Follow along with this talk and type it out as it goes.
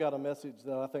Got a message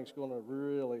that I think is going to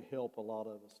really help a lot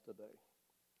of us today.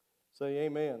 Say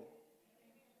amen.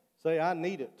 Say, I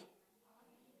need it.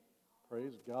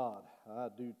 Praise God. I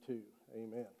do too.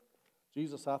 Amen.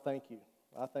 Jesus, I thank you.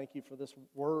 I thank you for this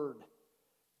word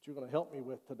that you're going to help me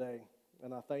with today.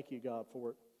 And I thank you, God, for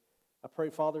it. I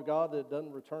pray, Father God, that it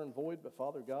doesn't return void, but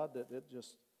Father God, that it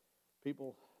just,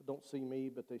 people don't see me,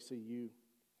 but they see you.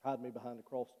 Hide me behind the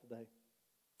cross today.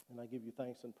 And I give you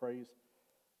thanks and praise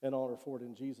and honor for it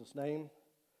in Jesus' name.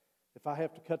 If I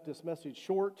have to cut this message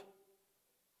short,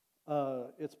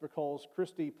 it's because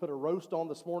Christy put a roast on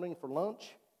this morning for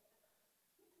lunch,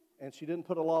 and she didn't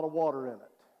put a lot of water in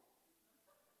it.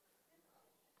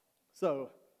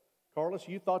 So, Carlos,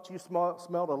 you thought you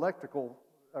smelled electrical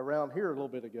around here a little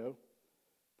bit ago.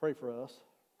 Pray for us.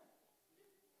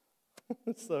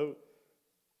 So,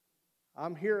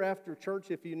 I'm here after church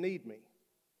if you need me.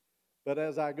 But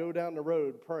as I go down the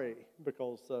road, pray,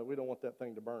 because we don't want that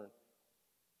thing to burn.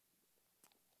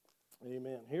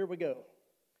 Amen. Here we go.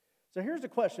 So here's the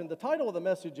question. The title of the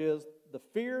message is The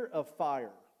Fear of Fire.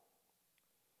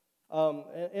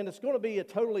 And it's going to be a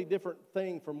totally different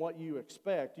thing from what you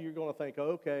expect. You're going to think,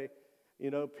 okay,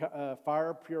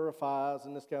 fire purifies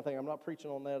and this kind of thing. I'm not preaching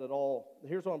on that at all.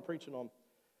 Here's what I'm preaching on.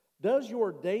 Does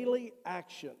your daily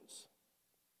actions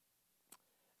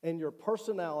and your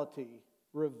personality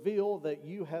reveal that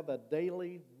you have a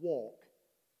daily walk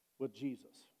with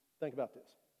Jesus? Think about this.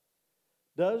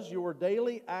 Does your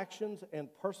daily actions and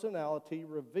personality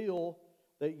reveal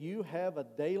that you have a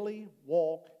daily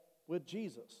walk with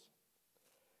Jesus?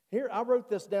 Here, I wrote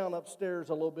this down upstairs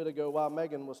a little bit ago while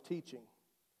Megan was teaching.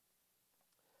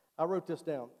 I wrote this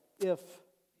down. If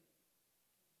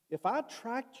I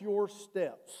tracked your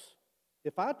steps,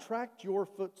 if I tracked your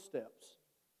footsteps,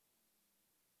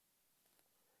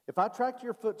 if I tracked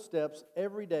your footsteps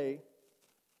every day,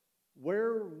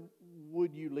 where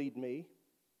would you lead me?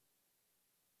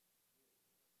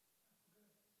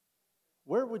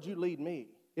 Where would you lead me?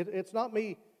 It's not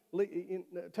me.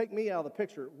 Take me out of the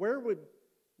picture.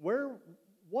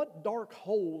 What dark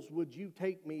holes would you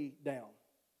take me down?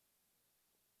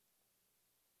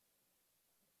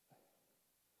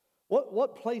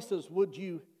 What places would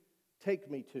you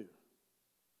take me to?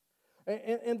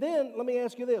 And then let me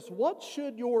ask you this. What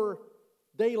should your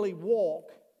daily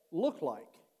walk look like?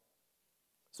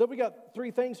 So we got three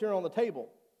things here on the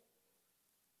table.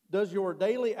 Does your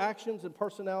daily actions and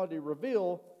personality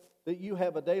reveal that you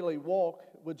have a daily walk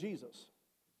with Jesus?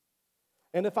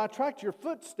 And if I tracked your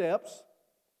footsteps,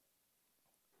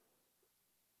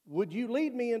 would you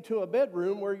lead me into a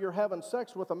bedroom where you're having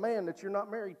sex with a man that you're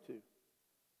not married to?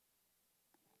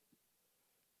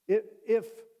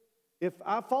 If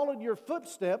I followed your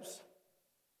footsteps,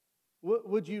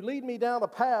 would you lead me down a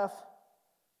path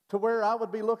to where I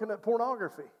would be looking at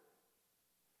pornography?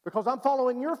 Because I'm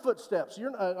following your footsteps.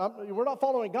 We're not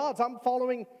following God's. I'm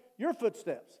following your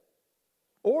footsteps.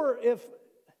 Or if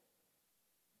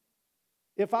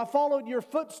I followed your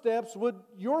footsteps, would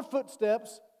your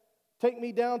footsteps take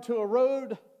me down to a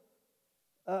road,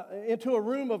 into a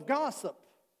room of gossip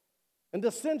and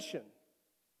dissension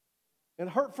and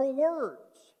hurtful words?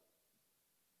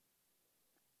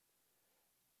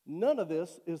 None of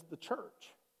this is the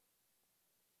church.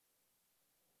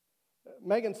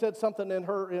 Megan said something in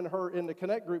the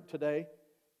Connect group today,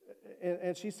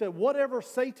 and she said, whatever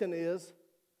Satan is,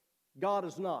 God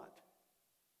is not.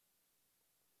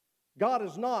 God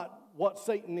is not what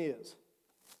Satan is.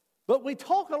 But we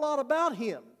talk a lot about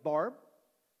him, Barb.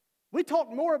 We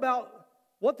talk more about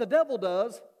what the devil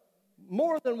does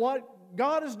more than what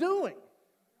God is doing.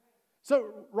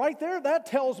 So right there, that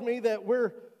tells me that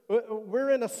we're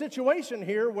in a situation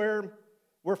here where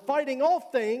we're fighting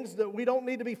off things that we don't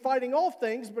need to be fighting off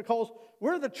things, because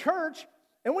we're the church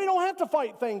and we don't have to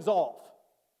fight things off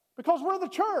because we're the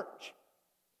church.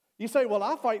 You say, well,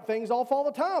 I fight things off all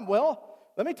the time.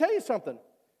 Well, let me tell you something.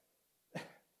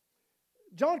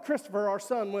 John Christopher, our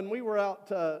son, when we were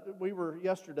out, we were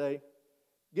yesterday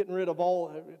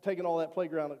taking all that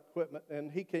playground equipment,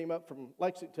 and he came up from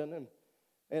Lexington,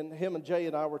 and him and Jay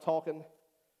and I were talking,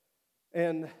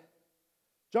 and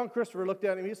John Christopher looked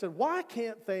at him, he said, why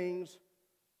can't things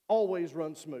always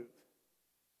run smooth?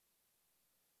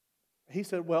 He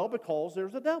said, well, because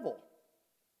there's a devil.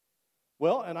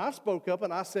 Well, and I spoke up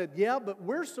and I said, yeah, but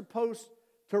we're supposed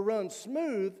to run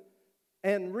smooth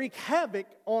and wreak havoc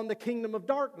on the kingdom of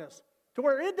darkness to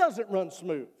where it doesn't run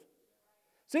smooth.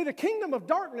 See, the kingdom of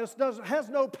darkness has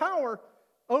no power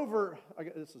over,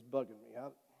 this is bugging me. I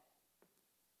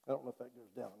don't know if that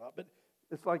goes down or not, but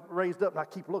it's like raised up and I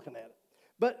keep looking at it.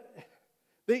 But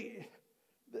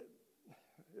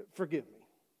forgive me.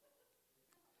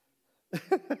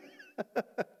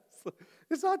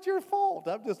 It's not your fault.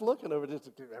 I'm just looking over this.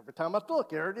 Every time I look,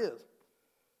 there it is.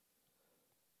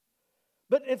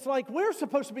 But it's like we're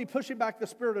supposed to be pushing back the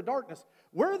spirit of darkness.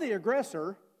 We're the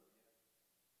aggressor,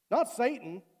 not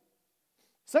Satan.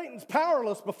 Satan's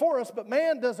powerless before us, but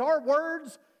man, does our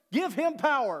words give him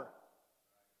power.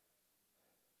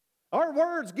 Our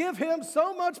words give him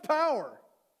so much power.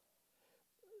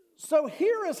 So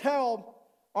here is how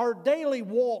our daily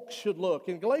walk should look.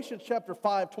 In Galatians chapter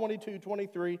 5, 22,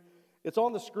 23, it's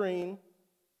on the screen.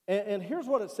 And here's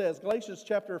what it says, Galatians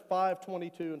chapter 5,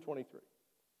 22 and 23.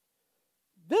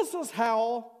 This is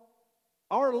how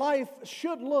our life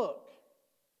should look.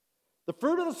 The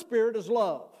fruit of the Spirit is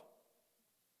love.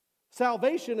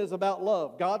 Salvation is about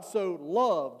love. God so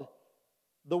loved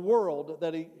the world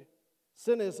that he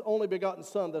sent his only begotten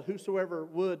Son, that whosoever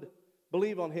would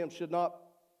believe on him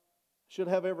should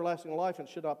have everlasting life and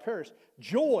should not perish.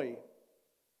 Joy,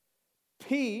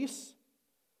 peace,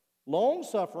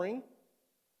 long-suffering,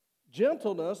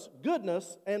 gentleness,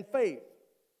 goodness, and faith.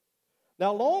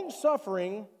 Now,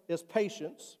 long-suffering is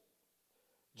patience.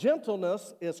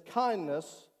 Gentleness is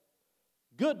kindness,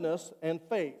 goodness, and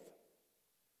faith.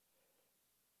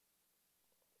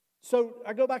 So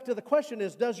I go back to the question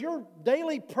is, does your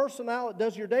daily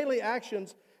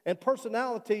actions and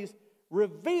personalities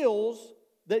reveals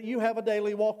that you have a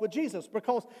daily walk with Jesus?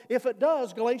 Because if it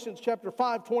does, Galatians chapter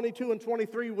 5, 22 and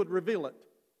 23 would reveal it.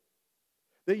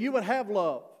 That you would have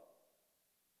love.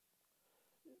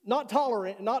 Not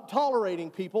tolerating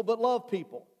people, but love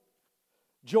people.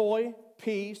 Joy,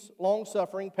 peace,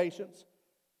 long-suffering, patience,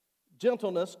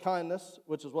 gentleness, kindness,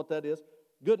 which is what that is,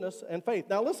 goodness, and faith.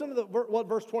 Now listen to what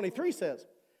verse 23 says.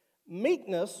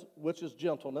 Meekness, which is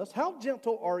gentleness. How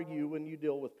gentle are you when you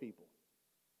deal with people?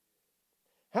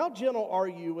 How gentle are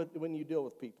you when you deal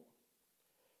with people?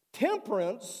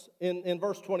 Temperance, in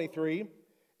verse 23,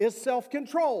 is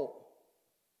self-control.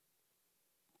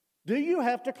 Do you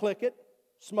have to click it,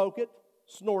 smoke it,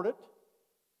 snort it,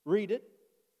 read it?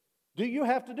 Do you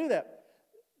have to do that?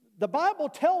 The Bible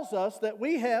tells us that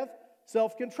we have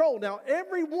self-control. Now,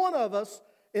 every one of us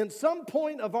in some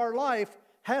point of our life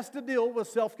has to deal with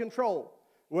self-control,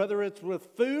 whether it's with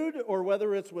food or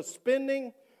whether it's with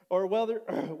spending or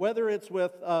whether it's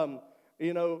with,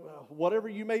 whatever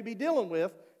you may be dealing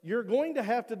with, you're going to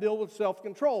have to deal with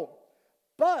self-control.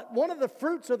 But one of the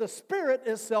fruits of the Spirit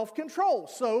is self-control.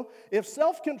 So if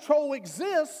self-control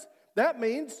exists, that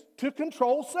means to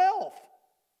control self.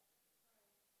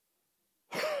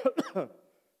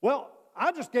 Well,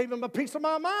 I just gave him a piece of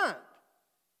my mind.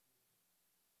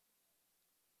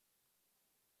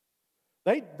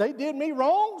 They did me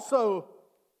wrong, so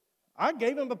I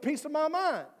gave him a piece of my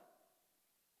mind.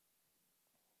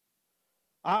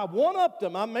 I one-upped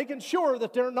them. I'm making sure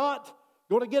that they're not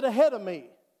going to get ahead of me.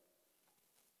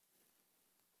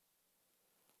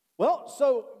 Well,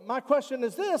 so my question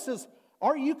is this,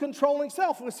 are you controlling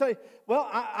self? We say, well,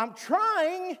 I'm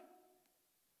trying.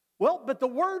 Well, but the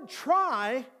word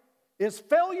try is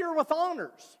failure with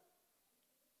honors.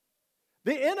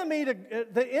 The enemy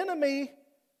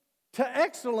to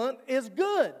excellent is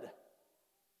good.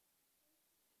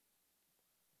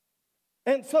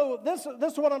 And so this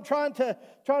is what I'm trying to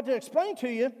explain to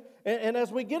you. And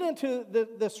as we get into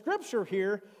the scripture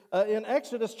here in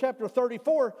Exodus chapter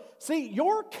 34, see,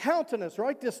 your countenance,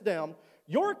 write this down,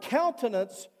 your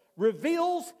countenance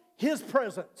reveals his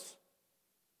presence.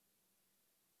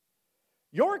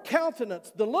 Your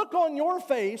countenance, the look on your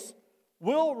face,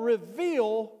 will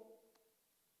reveal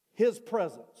his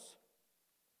presence.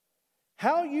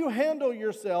 How you handle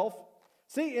yourself.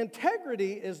 See,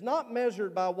 integrity is not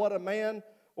measured by what a man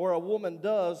or a woman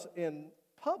does in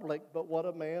public, but what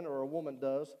a man or a woman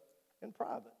does in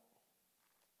private.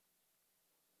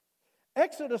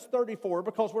 Exodus 34,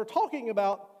 because we're talking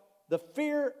about the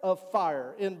fear of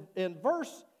fire. In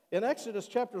Exodus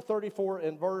chapter 34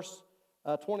 and verse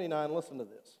 29, listen to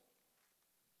this.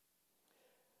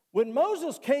 When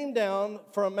Moses came down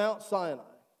from Mount Sinai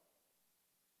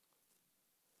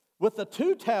with the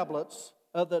 2 tablets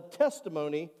of the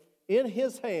testimony in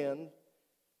his hand,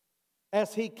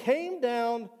 as he came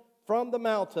down from the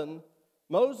mountain,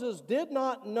 Moses did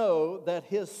not know that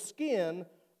his skin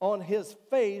on his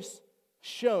face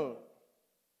shone.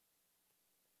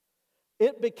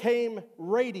 It became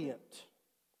radiant.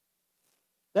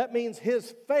 That means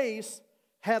his face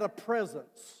had a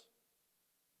presence.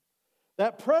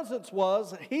 That presence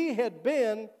was he had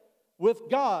been with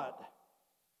God.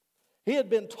 He had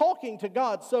been talking to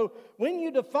God. So when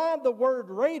you define the word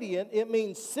radiant, it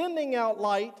means sending out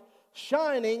light,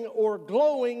 shining, or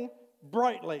glowing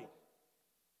brightly.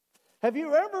 Have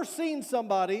you ever seen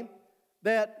somebody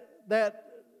that that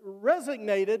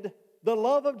resonated the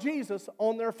love of Jesus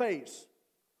on their face?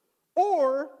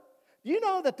 Or, do you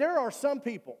know that there are some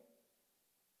people,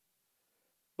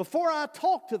 before I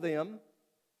talk to them,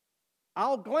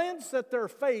 I'll glance at their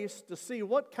face to see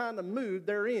what kind of mood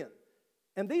they're in.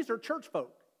 And these are church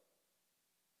folk.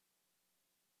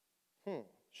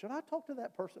 Should I talk to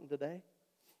that person today?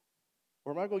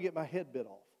 Or am I going to get my head bit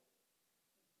off?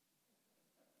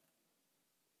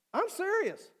 I'm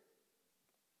serious.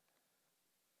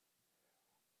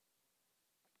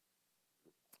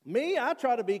 Me, I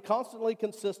try to be constantly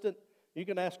consistent. You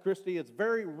can ask Christy. It's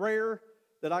very rare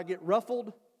that I get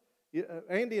ruffled.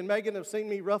 Andy and Megan have seen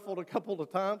me ruffled a couple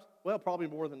of times. Well, probably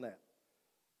more than that.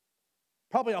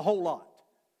 Probably a whole lot.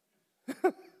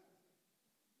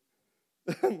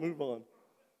 Move on.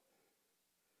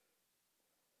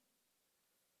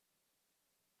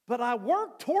 But I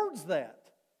work towards that.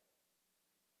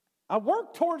 I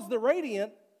work towards the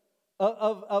radiant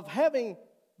of having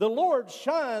the Lord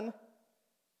shine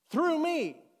through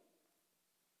me.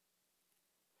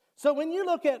 So when you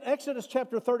look at Exodus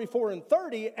chapter 34 and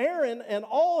 30, Aaron and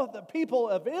all of the people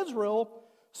of Israel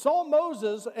saw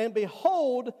Moses, and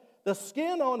behold, the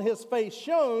skin on his face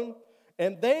shone,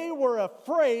 and they were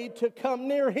afraid to come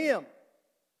near him.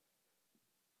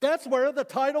 That's where the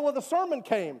title of the sermon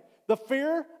came, the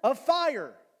fear of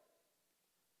fire.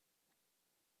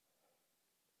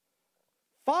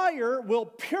 Fire will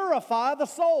purify the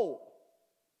soul.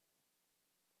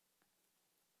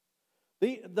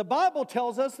 The Bible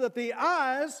tells us that the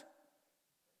eyes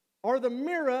are the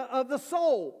mirror of the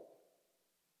soul.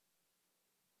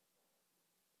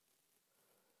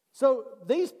 So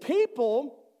these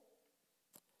people,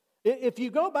 if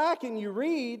you go back and you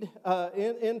read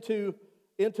into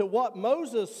what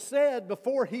Moses said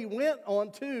before he went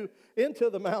into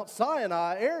the Mount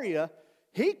Sinai area,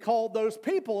 he called those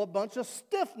people a bunch of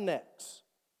stiff necks.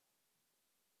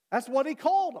 That's what he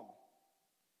called them.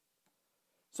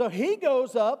 So he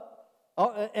goes up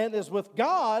and is with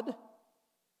God,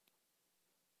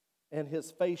 and his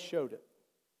face showed it.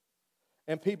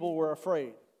 And people were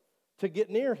afraid to get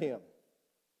near him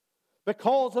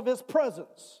because of his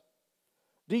presence.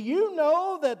 Do you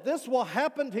know that this will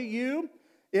happen to you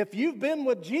if you've been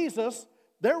with Jesus?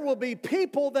 There will be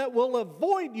people that will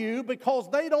avoid you because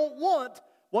they don't want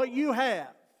what you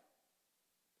have.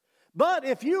 But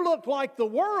if you look like the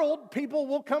world, people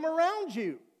will come around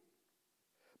you.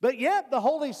 But yet the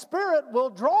Holy Spirit will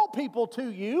draw people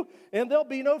to you, and there'll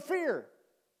be no fear.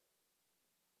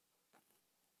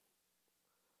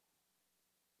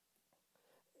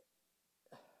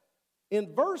 In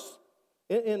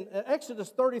Exodus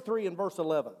 33 and verse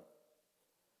 11,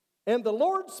 and the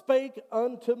Lord spake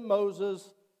unto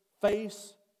Moses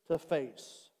face to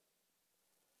face,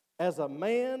 as a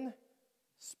man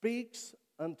speaks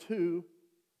unto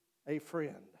a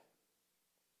friend.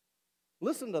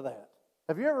 Listen to that.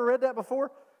 Have you ever read that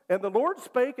before? And the Lord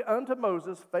spake unto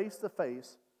Moses face to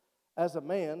face, as a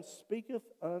man speaketh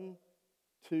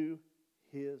unto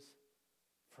his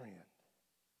friend.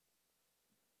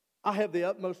 I have the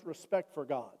utmost respect for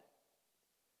God.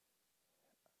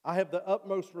 I have the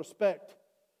utmost respect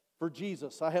for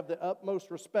Jesus. I have the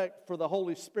utmost respect for the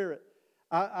Holy Spirit.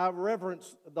 I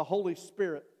reverence the Holy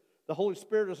Spirit. The Holy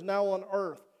Spirit is now on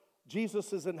earth.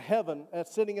 Jesus is in heaven,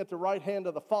 sitting at the right hand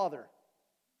of the Father.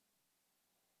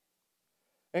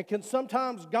 And can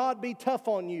sometimes God be tough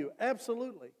on you?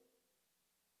 Absolutely.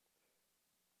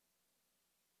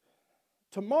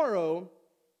 Tomorrow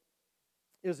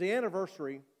is the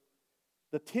anniversary,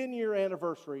 the 10-year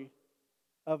anniversary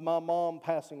of my mom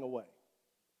passing away.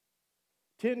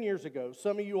 10 years ago.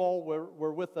 Some of you all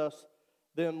were with us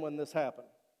then when this happened.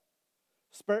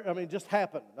 Just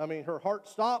happened. Her heart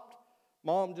stopped.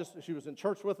 She was in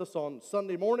church with us on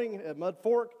Sunday morning at Mud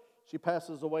Fork. She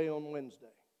passes away on Wednesday.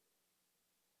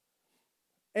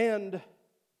 And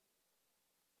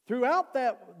throughout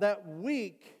that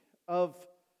week of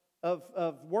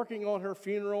working on her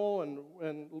funeral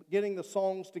and getting the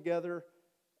songs together,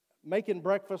 making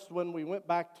breakfast when we went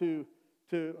back to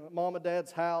Mom and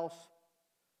Dad's house,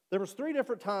 there was 3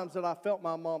 different times that I felt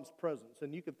my mom's presence.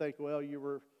 And you could think, well, you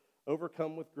were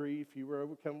overcome with grief, you were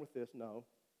overcome with this. No.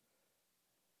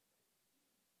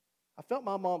 I felt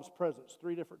my mom's presence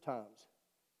 3 different times.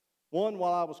 One,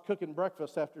 while I was cooking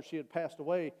breakfast after she had passed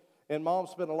away, and Mom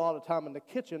spent a lot of time in the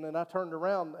kitchen, and I turned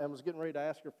around and was getting ready to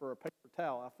ask her for a paper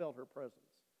towel. I felt her presence.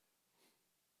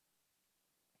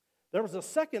 There was a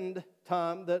second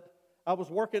time that I was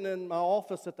working in my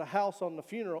office at the house on the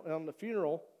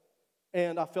funeral,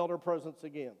 and I felt her presence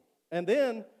again. And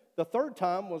then the third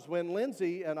time was when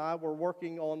Lindsay and I were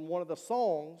working on one of the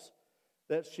songs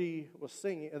that she was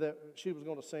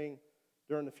going to sing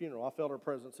during the funeral. I felt her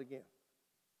presence again.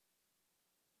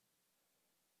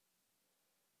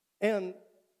 And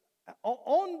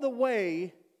on the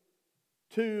way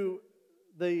to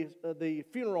the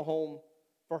funeral home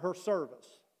for her service,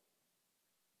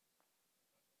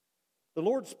 the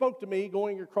Lord spoke to me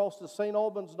going across the St.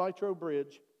 Albans Nitro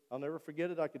Bridge. I'll never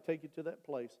forget it. I could take you to that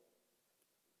place.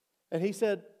 And He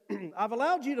said, I've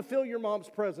allowed you to feel your mom's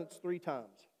presence 3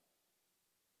 times.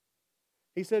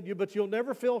 He said, but you'll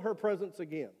never feel her presence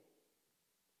again.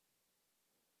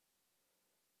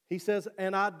 He says,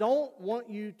 and I don't want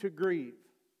you to grieve.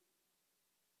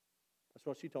 That's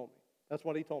what she told me. That's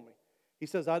what He told me. He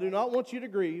says, I do not want you to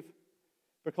grieve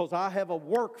because I have a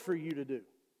work for you to do.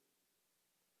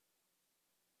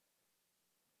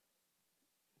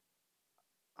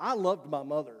 I loved my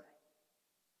mother.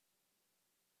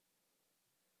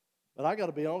 But I got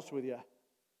to be honest with you,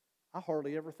 I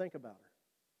hardly ever think about her.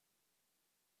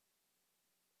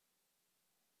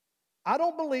 I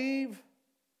don't believe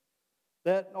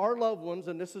that our loved ones,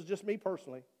 and this is just me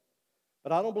personally,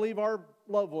 but I don't believe our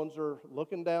loved ones are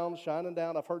looking down, shining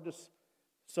down. I've heard this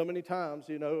so many times,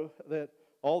 that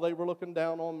they were looking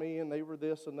down on me and they were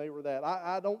this and they were that.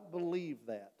 I don't believe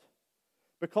that.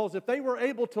 Because if they were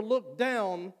able to look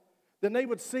down, then they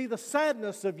would see the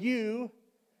sadness of you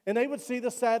and they would see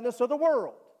the sadness of the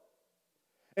world.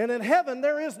 And in heaven,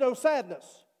 there is no sadness.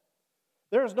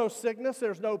 There is no sickness,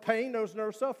 there's no pain, there's no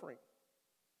suffering.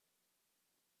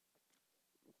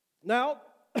 Now,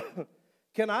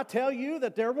 can I tell you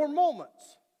that there were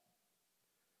moments,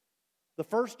 the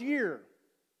first year,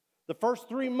 the first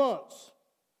 3 months,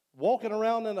 walking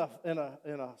around in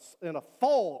a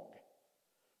fog,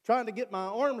 trying to get my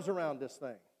arms around this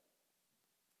thing.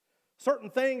 Certain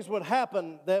things would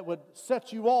happen that would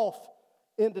set you off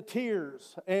into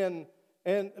tears,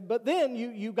 but then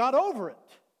you got over it.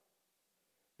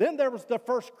 Then there was the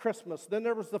first Christmas. Then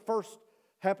there was the first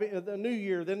the New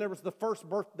Year. Then there was the first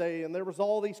birthday, and there was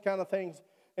all these kind of things,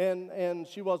 and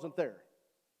she wasn't there.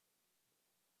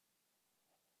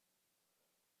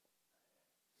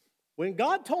 When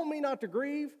God told me not to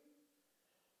grieve,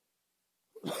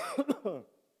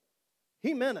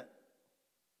 He meant it.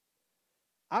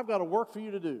 I've got a work for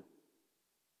you to do.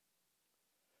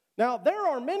 Now, there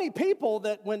are many people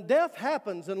that when death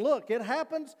happens, and look, it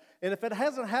happens, and if it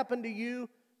hasn't happened to you,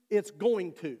 it's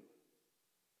going to.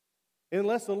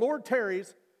 Unless the Lord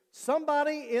tarries,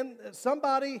 somebody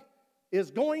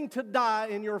is going to die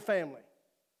in your family.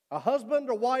 A husband,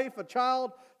 a wife, a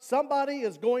child, somebody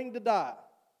is going to die.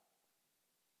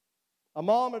 A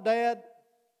mom or dad.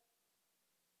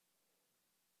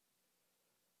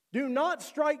 Do not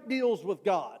strike deals with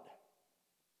God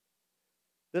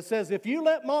that says, if you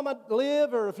let mama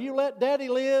live or if you let daddy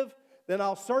live, then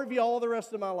I'll serve you all the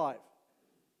rest of my life.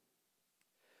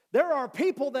 There are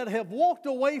people that have walked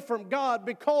away from God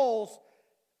because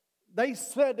they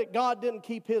said that God didn't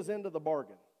keep His end of the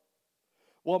bargain.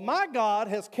 Well, my God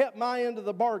has kept my end of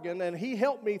the bargain, and He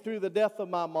helped me through the death of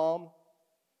my mom.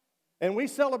 And we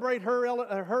celebrate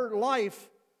her life,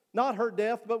 not her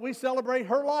death, but we celebrate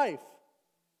her life.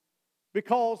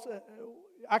 Because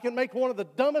I can make one of the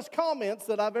dumbest comments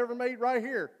that I've ever made right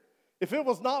here. If it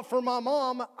was not for my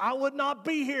mom, I would not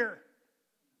be here.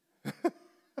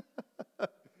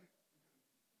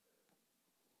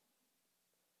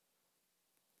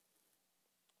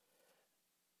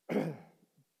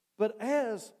 But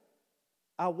as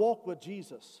I walk with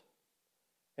Jesus,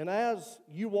 and as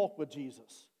you walk with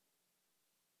Jesus,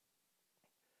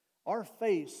 our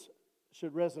faith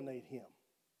should resonate Him.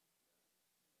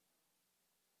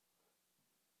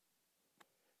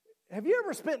 Have you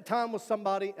ever spent time with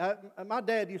somebody? My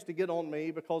dad used to get on me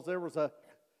because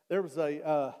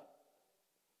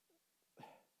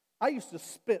I used to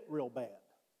spit real bad.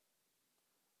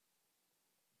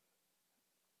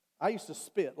 I used to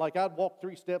spit. Like I'd walk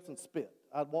 3 steps and spit.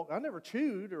 I never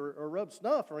chewed or rubbed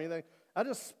snuff or anything. I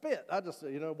just spit. I just,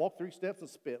 walk 3 steps and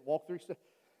spit. Walk 3 steps.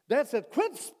 Dad said,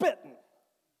 quit spitting.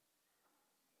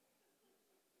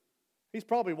 He's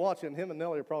probably watching. Him and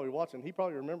Nellie are probably watching. He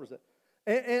probably remembers it.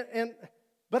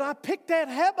 But I picked that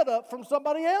habit up from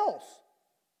somebody else.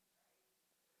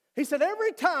 He said,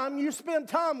 every time you spend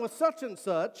time with such and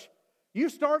such, you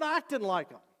start acting like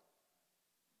them.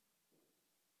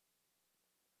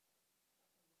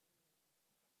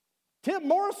 Tim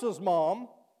Morris's mom,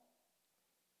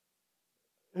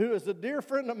 who is a dear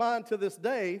friend of mine to this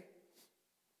day,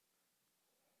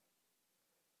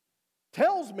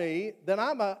 tells me that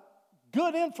I'm a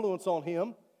good influence on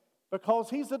him because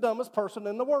he's the dumbest person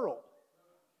in the world.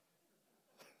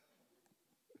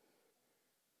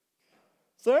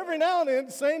 So every now and then,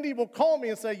 Sandy will call me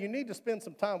and say, you need to spend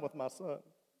some time with my son.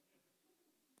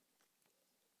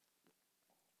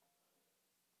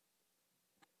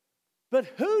 But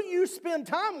who you spend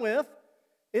time with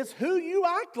is who you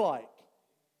act like.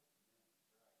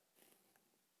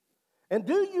 And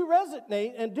do you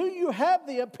resonate and do you have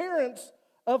the appearance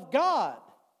of God?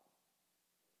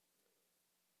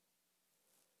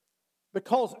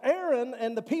 Because Aaron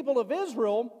and the people of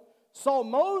Israel saw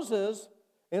Moses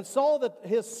and saw that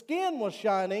his skin was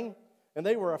shining, and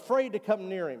they were afraid to come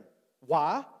near him.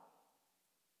 Why?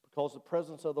 Because of the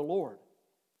presence of the Lord.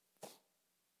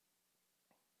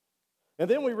 And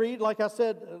then we read, like I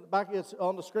said, back it's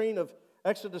on the screen of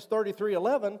Exodus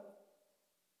 33:11,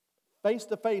 face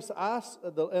to face,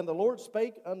 and the Lord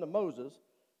spake unto Moses,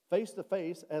 face to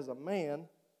face, as a man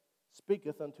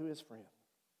speaketh unto his friend.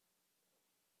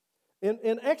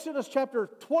 In Exodus chapter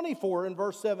 24 and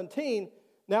verse 17,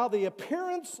 now the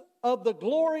appearance of the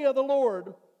glory of the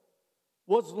Lord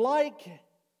was like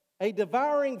a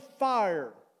devouring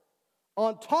fire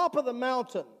on top of the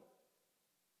mountain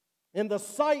in the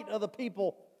sight of the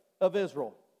people of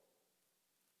Israel.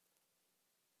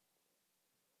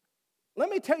 Let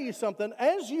me tell you something.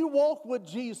 As you walk with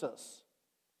Jesus,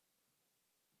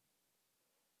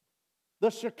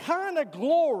 the Shekinah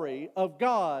glory of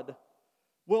God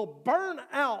will burn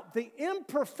out the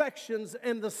imperfections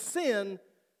and the sin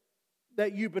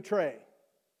that you betray.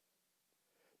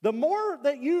 The more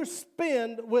that you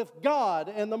spend with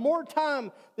God and the more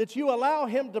time that you allow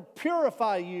Him to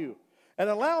purify you and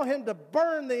allow Him to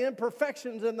burn the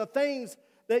imperfections and the things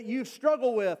that you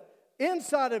struggle with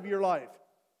inside of your life,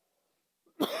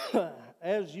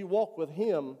 as you walk with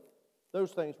Him,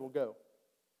 those things will go.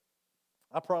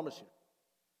 I promise you.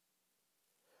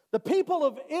 The people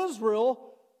of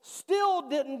Israel still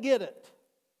didn't get it.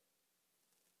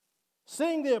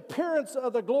 Seeing the appearance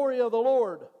of the glory of the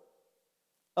Lord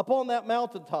upon that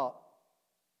mountaintop.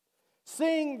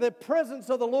 Seeing the presence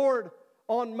of the Lord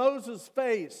on Moses'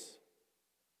 face.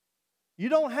 You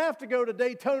don't have to go to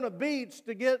Daytona Beach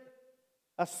to get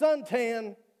a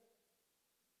suntan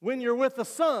when you're with the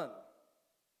sun.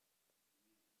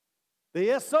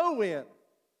 The S-O-N,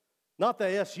 not the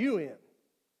S-U-N.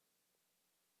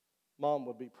 Mom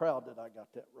would be proud that I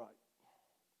got that right.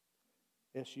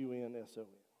 S-U-N-S-O-N.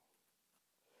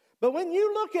 But when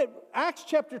you look at Acts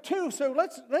chapter 2, so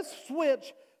let's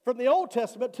switch from the Old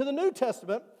Testament to the New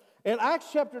Testament. In Acts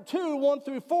chapter 2, 1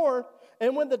 through 4,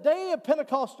 and when the day of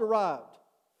Pentecost arrived,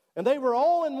 and they were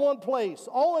all in one place,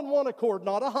 all in one accord,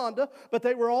 not a Honda, but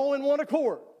they were all in one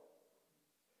accord.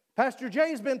 Pastor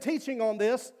Jay's been teaching on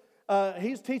this.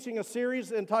 He's teaching a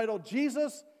series entitled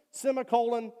Jesus,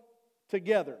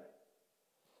 Together.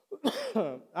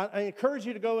 I encourage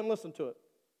you to go and listen to it.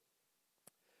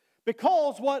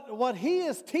 Because what he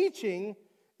is teaching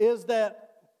is that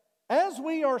as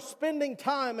we are spending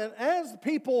time and as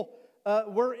people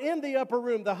were in the upper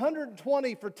room, the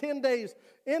 120 for 10 days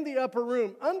in the upper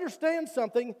room, understand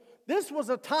something. This was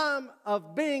a time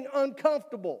of being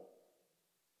uncomfortable.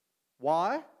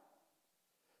 Why?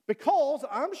 Because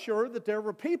I'm sure that there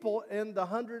were people in the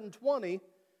 120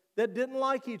 that didn't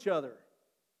like each other,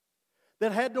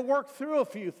 that had to work through a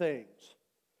few things.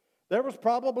 There was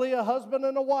probably a husband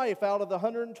and a wife out of the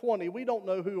 120. We don't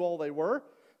know who all they were.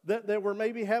 That they were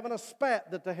maybe having a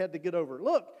spat that they had to get over.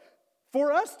 Look,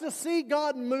 for us to see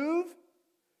God move,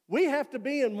 we have to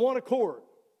be in one accord.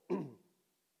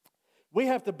 We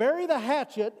have to bury the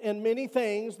hatchet in many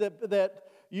things that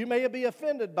you may be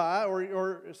offended by,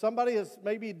 or somebody has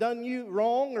maybe done you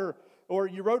wrong, or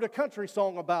you wrote a country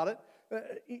song about it.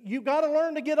 You've got to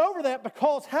learn to get over that,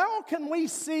 because how can we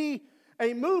see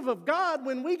a move of God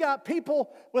when we got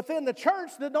people within the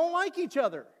church that don't like each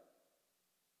other?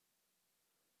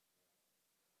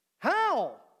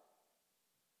 How?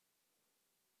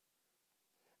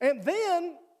 And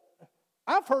then,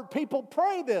 I've heard people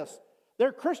pray this.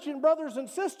 They're Christian brothers and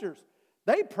sisters.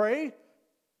 They pray,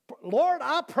 Lord,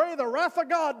 I pray the wrath of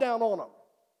God down on them.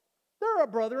 They're a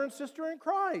brother and sister in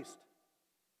Christ.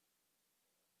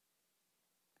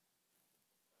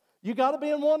 You got to be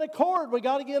in one accord. We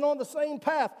got to get on the same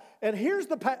path. And here's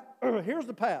the path. Here's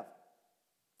the path.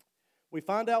 We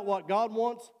find out what God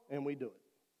wants and we do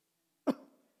it.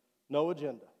 No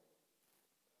agenda.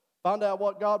 Find out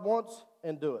what God wants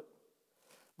and do it.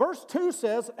 Verse 2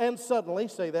 says, and suddenly,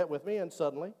 say that with me, and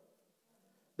suddenly,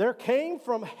 there came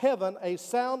from heaven a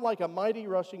sound like a mighty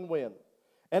rushing wind,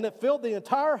 and it filled the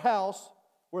entire house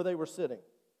where they were sitting.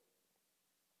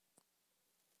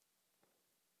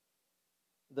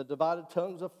 The divided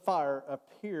tongues of fire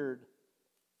appeared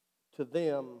to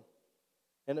them,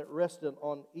 and it rested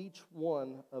on each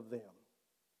one of them.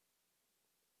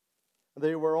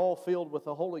 They were all filled with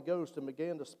the Holy Ghost and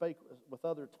began to speak with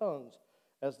other tongues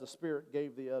as the Spirit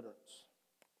gave the utterance.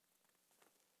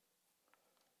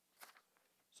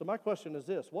 So my question is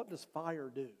this: what does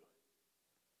fire do?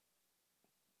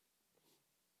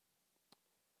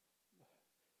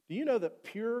 Do you know that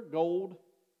pure gold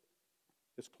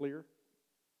is clear?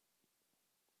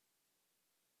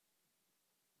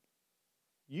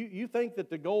 You think that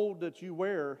the gold that you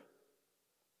wear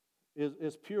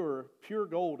is pure. Pure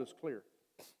gold is clear.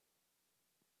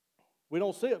 We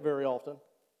don't see it very often.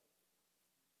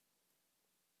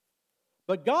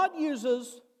 But God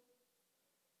uses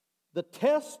the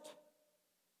test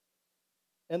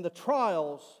and the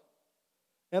trials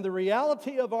and the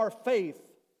reality of our faith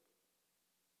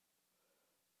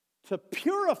to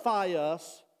purify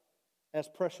us as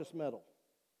precious metal.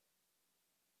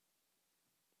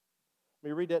 Let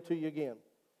me read that to you again.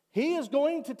 He is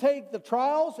going to take the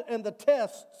trials and the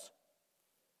tests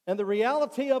and the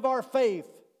reality of our faith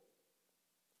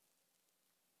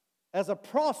as a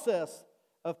process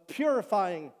of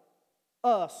purifying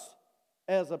us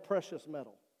as a precious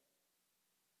metal.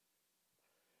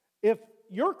 If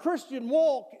your Christian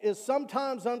walk is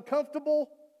sometimes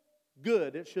uncomfortable,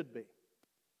 good, it should be.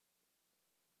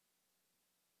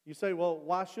 You say, well,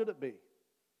 why should it be?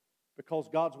 Because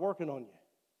God's working on you.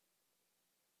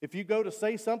 If you go to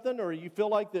say something or you feel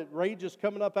like that rage is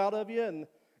coming up out of you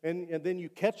and then you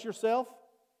catch yourself,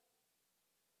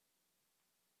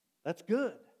 that's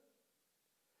good.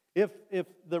 If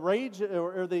the rage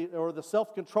or the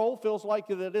self-control feels like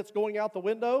that it's going out the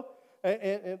window,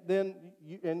 and then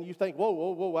you think,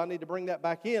 whoa, I need to bring that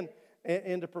back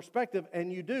into perspective,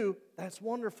 and you do, that's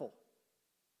wonderful.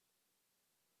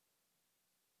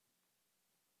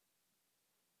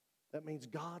 That means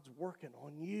God's working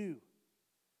on you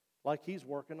like He's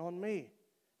working on me.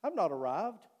 I've not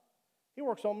arrived. He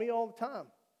works on me all the time.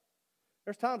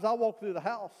 There's times I walk through the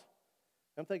house,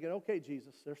 I'm thinking, okay,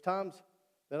 Jesus. There's times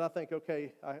that I think,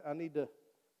 okay, I need to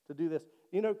do this.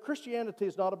 You know, Christianity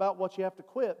is not about what you have to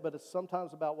quit, but it's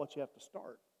sometimes about what you have to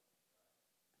start.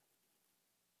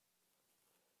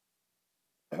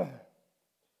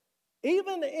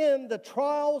 Even in the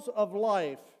trials of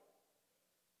life,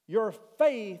 your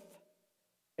faith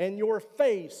and your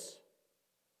face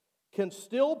can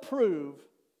still prove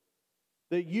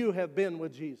that you have been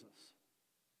with Jesus.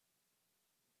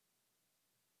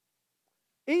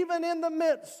 Even in the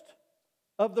midst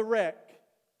of the wreck,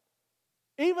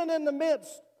 even in the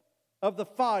midst of the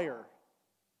fire,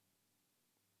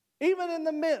 even in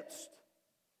the midst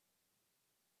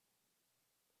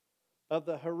of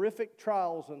the horrific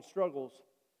trials and struggles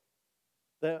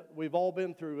that we've all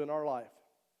been through in our life,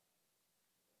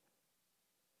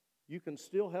 you can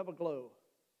still have a glow.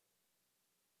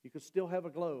 You can still have a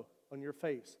glow on your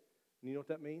face. And you know what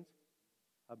that means?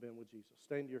 I've been with Jesus.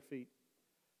 Stand to your feet.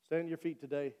 Stand to your feet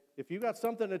today. If you got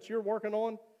something that you're working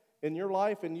on in your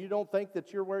life and you don't think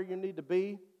that you're where you need to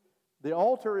be, the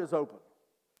altar is open.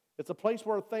 It's a place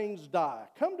where things die.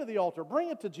 Come to the altar. Bring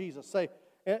it to Jesus. Say,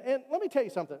 and let me tell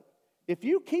you something. If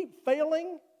you keep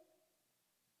failing,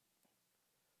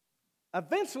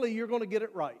 eventually you're going to get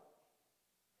it right.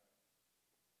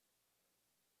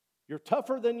 You're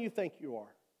tougher than you think you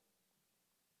are.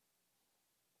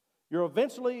 You're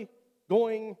eventually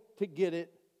going to get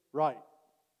it right.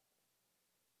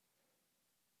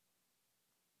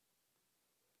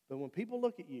 But when people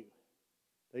look at you,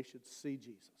 they should see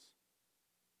Jesus.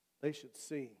 They should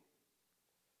see Him.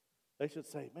 They should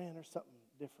say, man, there's something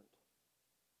different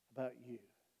about you.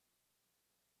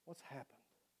 What's happened?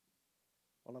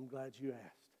 Well, I'm glad you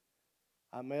asked.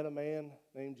 I met a man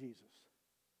named Jesus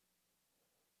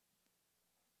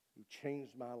who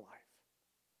changed my life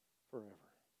forever.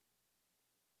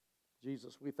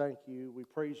 Jesus, we thank you. We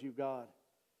praise you, God.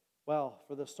 Wow,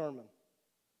 for this sermon.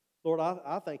 Lord,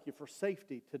 I thank you for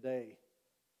safety today.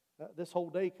 This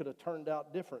whole day could have turned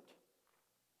out different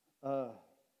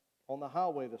on the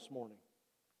highway this morning.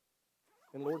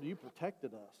 And Lord, you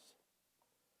protected us.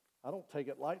 I don't take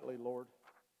it lightly, Lord.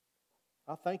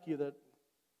 I thank you that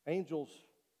angels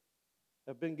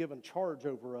have been given charge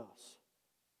over us.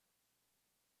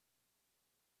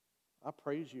 I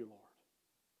praise you, Lord.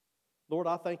 Lord,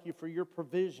 I thank you for your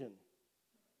provision.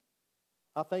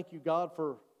 I thank you, God,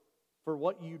 for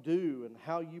what you do and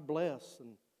how you bless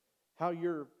and how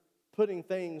you're putting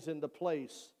things into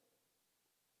place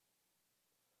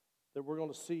that we're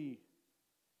going to see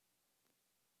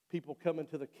people come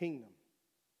into the kingdom,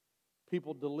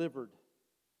 people delivered,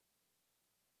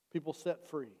 people set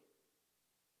free.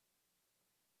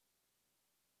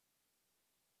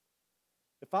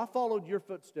 If I followed your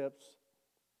footsteps,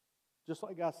 just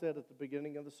like I said at the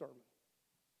beginning of the sermon,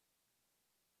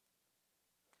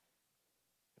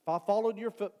 If I followed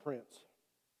your footprints,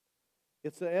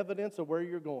 it's the evidence of where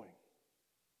you're going.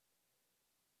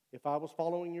 If I was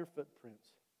following your footprints,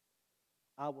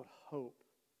 I would hope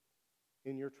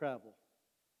in your travel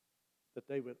that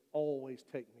they would always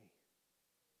take me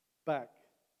back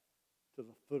to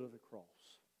the foot of the cross.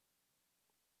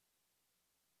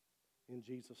 In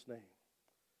Jesus' name.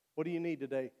 What do you need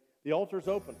today? The altar's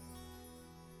open.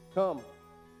 Come,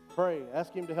 pray,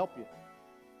 ask Him to help you.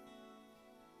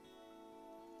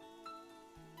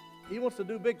 He wants to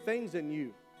do big things in you.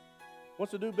 He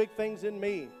wants to do big things in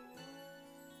me.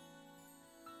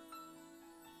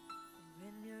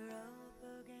 When you're up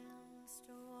against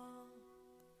a wall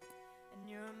and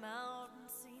your mountain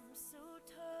seems so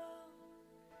tall,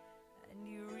 and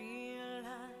you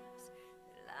realize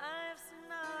that life's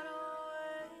not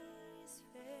always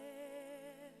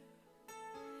fair,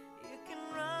 you can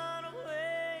run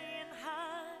away and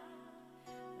hide,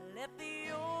 let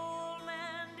the old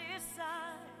man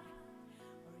decide,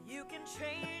 or you can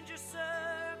change your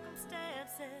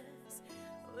circumstances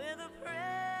with a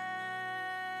prayer.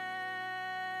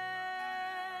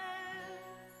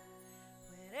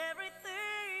 When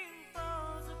everything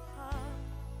falls apart,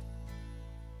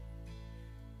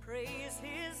 praise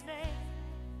His name.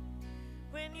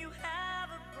 When you have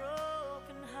a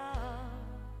broken heart,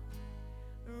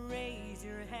 raise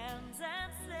your hands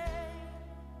and say,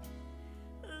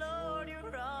 Lord,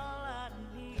 you're all I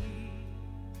need.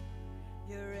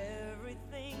 You're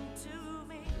everything to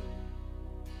me,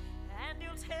 and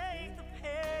you'll take the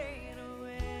pain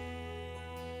away.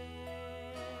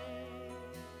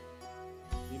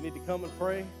 You need to come and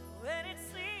pray. When it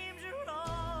seems you're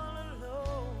all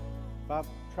alone, If I've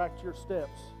tracked your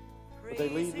steps, would they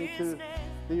lead me praise to His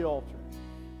name. the altar?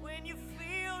 When you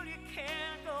feel you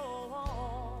can't go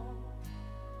on,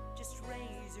 just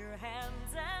raise your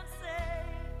hands and say,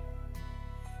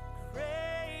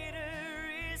 greater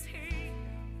is He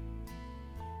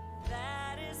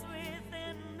that is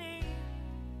within me,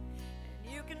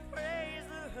 and you can praise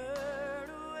the hurt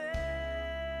away.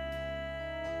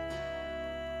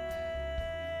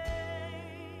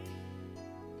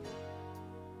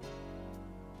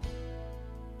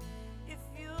 If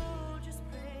you'll just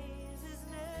praise His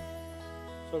name.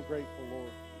 So grateful,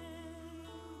 Lord.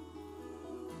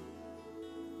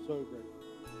 So grateful.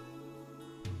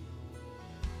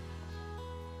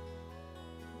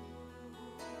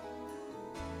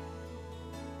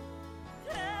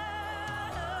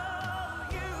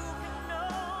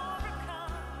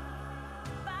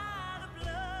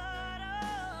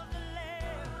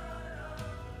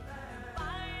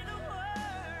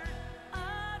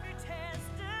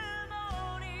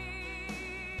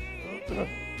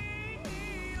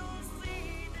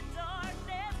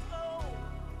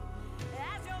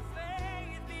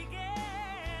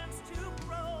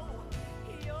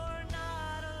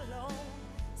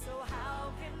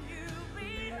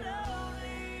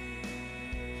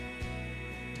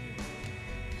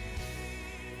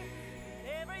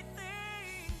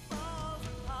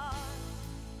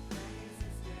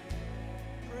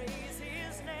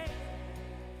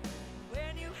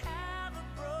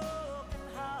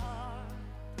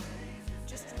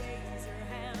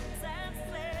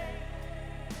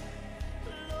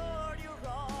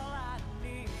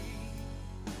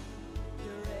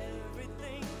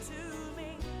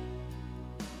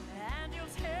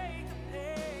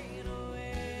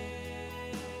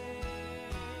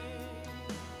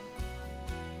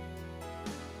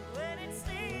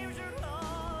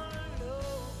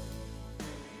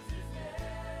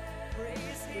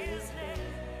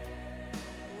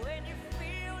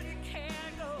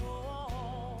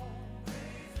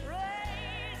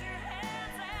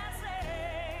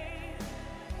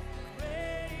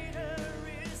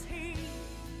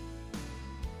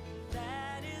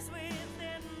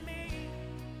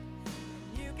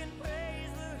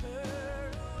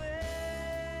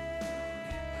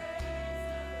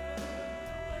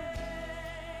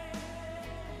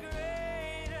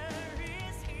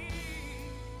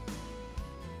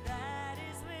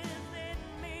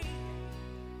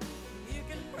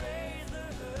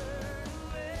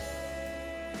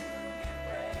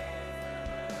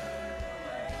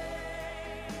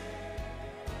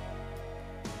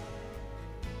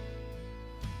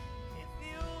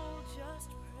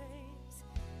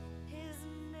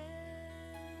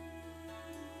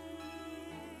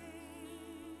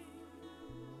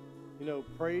 You know,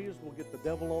 praise will get the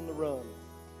devil on the run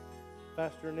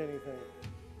faster than anything.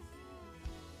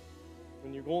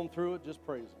 When you're going through it, just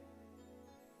praise Him.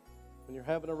 When you're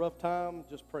having a rough time,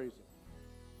 just praise Him.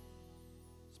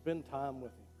 Spend time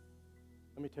with Him.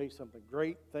 Let me tell you something.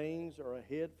 Great things are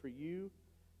ahead for you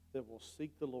that will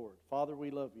seek the Lord. Father,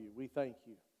 we love you. We thank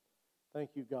you.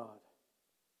 Thank you, God.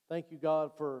 Thank you,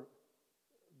 God, for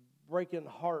breaking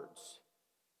hearts,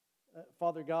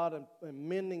 Father God, and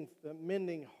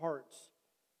mending hearts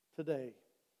today.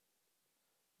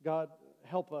 God,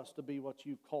 help us to be what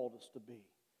you've called us to be.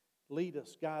 Lead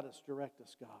us, guide us, direct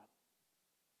us, God.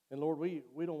 And Lord, we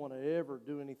don't want to ever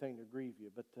do anything to grieve you,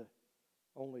 but to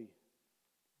only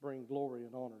bring glory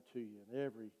and honor to you in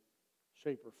every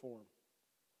shape or form.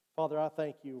 Father, I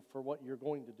thank you for what you're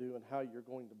going to do and how you're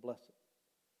going to bless it.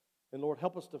 And Lord,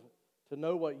 help us to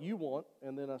know what you want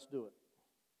and then us do it.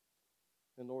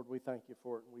 And Lord, we thank you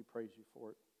for it and we praise you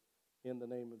for it. In the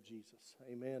name of Jesus.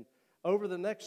 Amen. Over the next